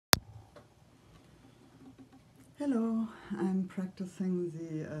Hello, I'm practicing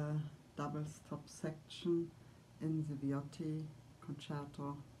the double stop section in the Viotti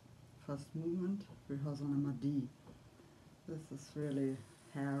concerto first movement, rehearsal number D. This is really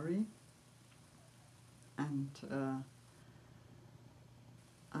hairy, and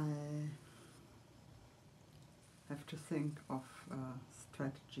I have to think of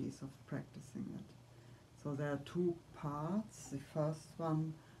strategies of practicing it. So there are two parts. The first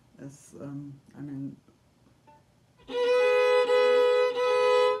one is,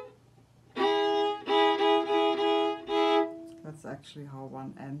 that's actually how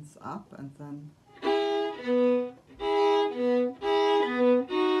one ends up, and then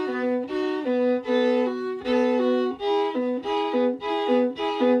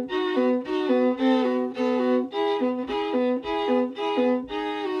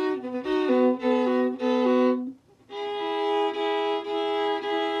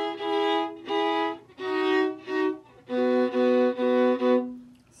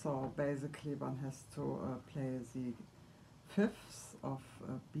so basically one has to play the fifths of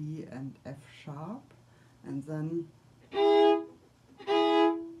B and F sharp, and then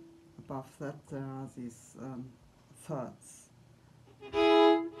above that there are these thirds.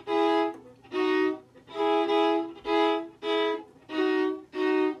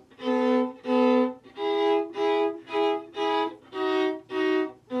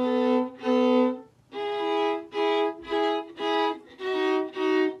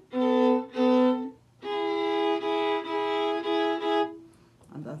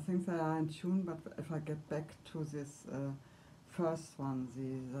 I think they are in tune, but if I get back to this first one,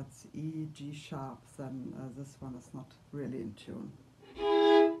 that's E, G sharp, then this one is not really in tune.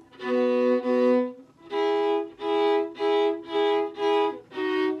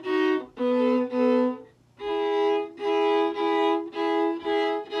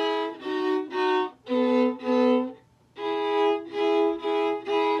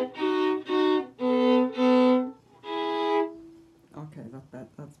 Okay,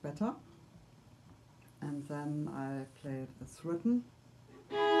 that's better. And then I play it as written.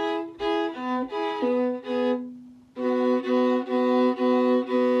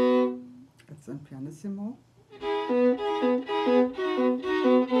 It's in pianissimo.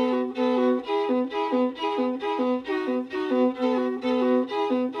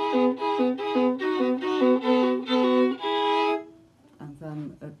 And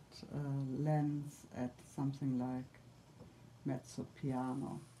then it lands at something like mezzo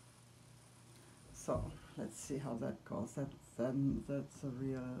piano. So let's see how that goes. That's a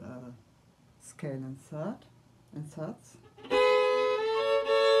real scale in thirds.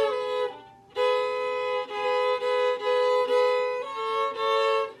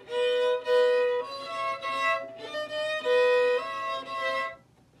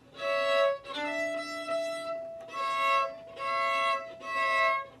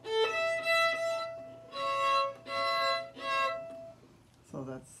 So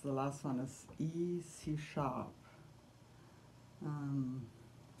that's the last one is E, C sharp.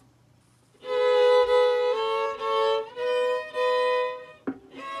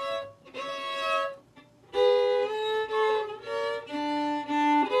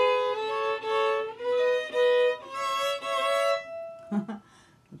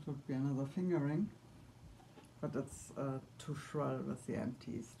 That would be another fingering, but it's too shrill with the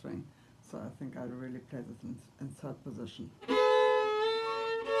empty string, so I think I'll really play this in third position.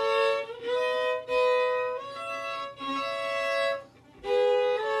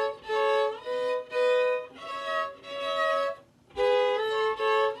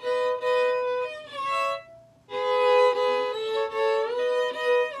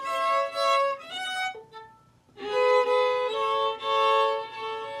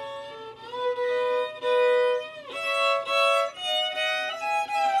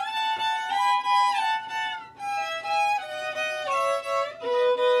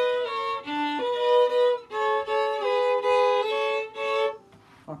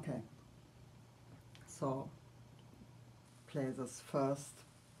 Okay, so play this first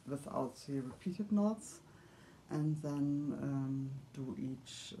without the repeated notes, and then do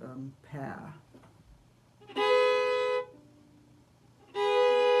each pair.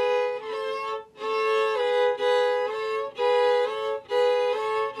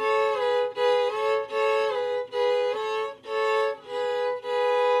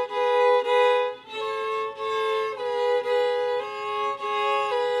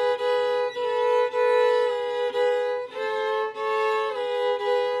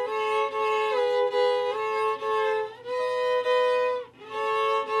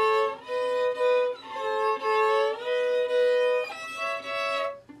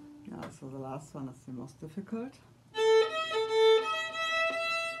 so the last one is the most difficult.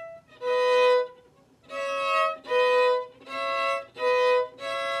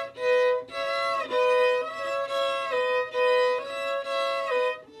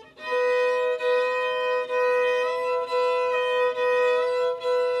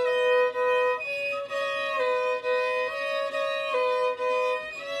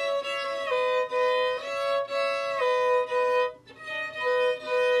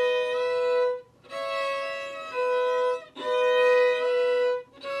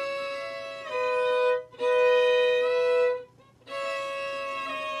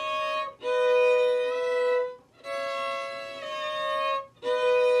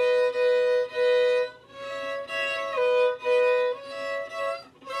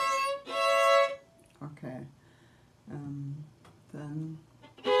 Okay, then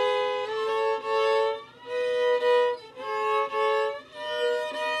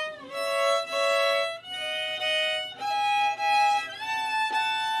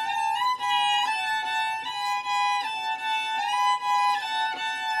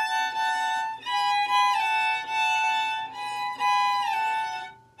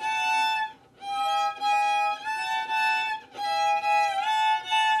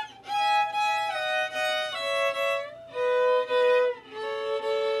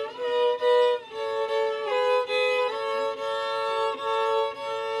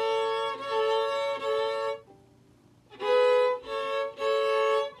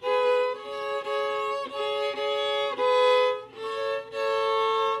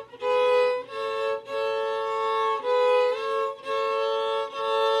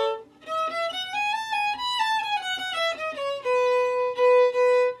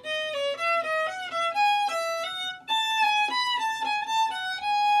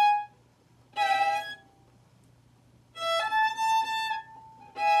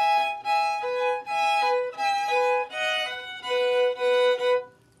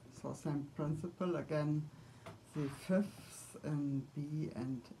same principle again, the fifths in B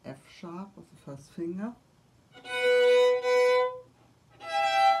and F sharp of the first finger.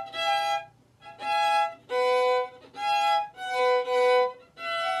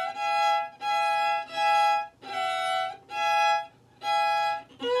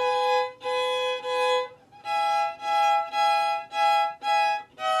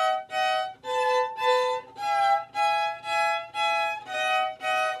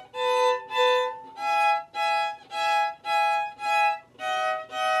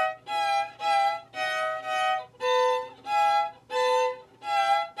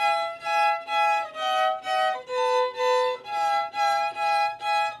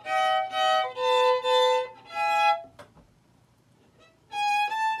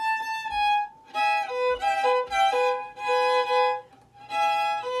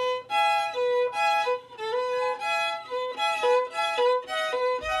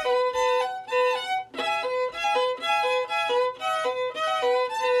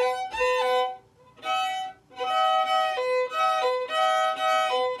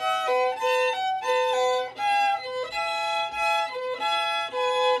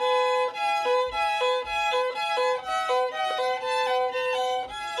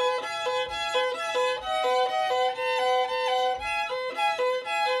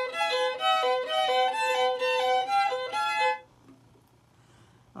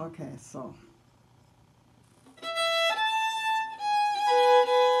 Okay, so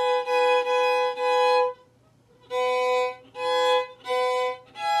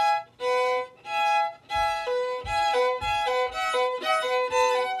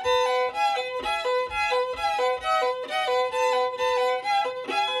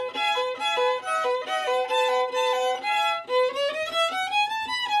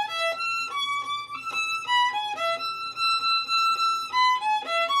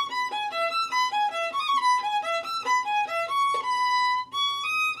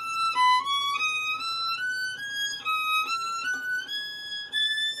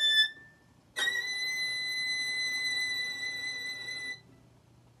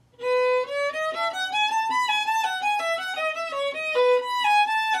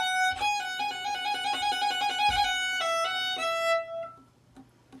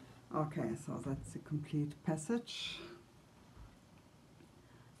okay, so that's the complete passage.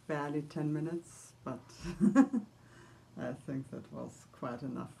 Barely 10 minutes, but I think that was quite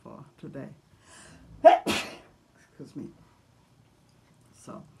enough for today. Excuse me.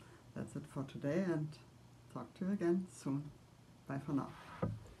 So that's it for today, and talk to you again soon. Bye for now.